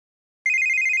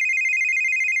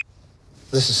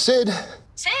This is Sid.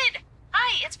 Sid!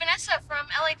 Hi, it's Vanessa from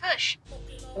LA Kush.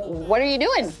 What are you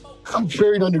doing? I'm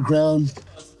buried underground.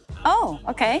 Oh,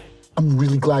 okay. I'm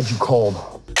really glad you called.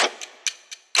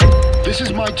 This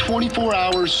is my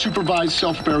 24-hour supervised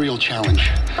self-burial challenge.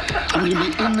 I'm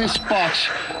gonna be in this box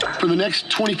for the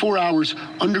next 24 hours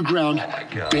underground,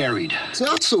 buried. It's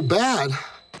not so bad.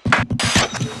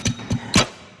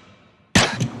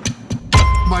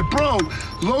 My bro,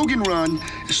 Logan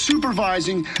is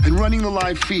supervising and running the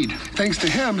live feed. Thanks to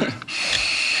him,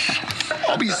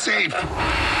 I'll be safe.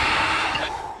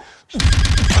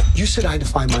 You said I had to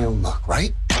find my own luck,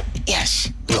 right?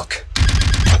 Yes. Look,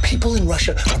 people in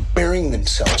Russia are burying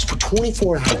themselves for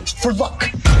 24 hours for luck.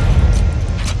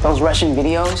 Those Russian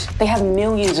videos, they have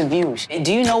millions of views.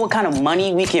 Do you know what kind of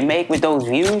money we can make with those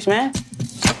views, man?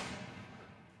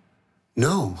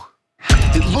 No.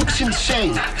 It looks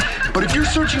insane, but if you're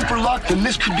searching for luck, then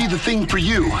this could be the thing for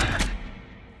you.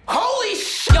 Holy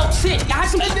shit! Yo, Sid, I have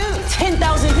some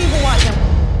 10,000 people watching.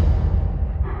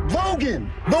 Logan!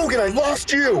 Logan, I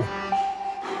lost you!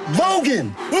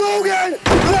 Logan! Logan!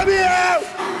 Let me out!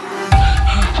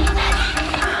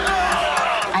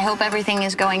 I hope everything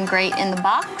is going great in the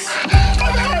box.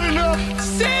 I've had enough!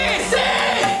 Sid! Sid!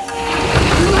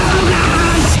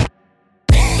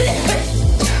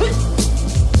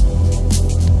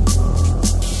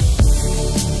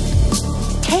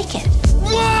 Take it.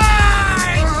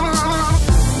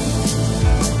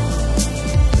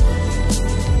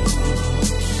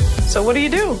 So what do you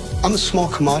do? I'm a small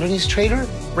commodities trader.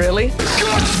 Really?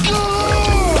 Let's go!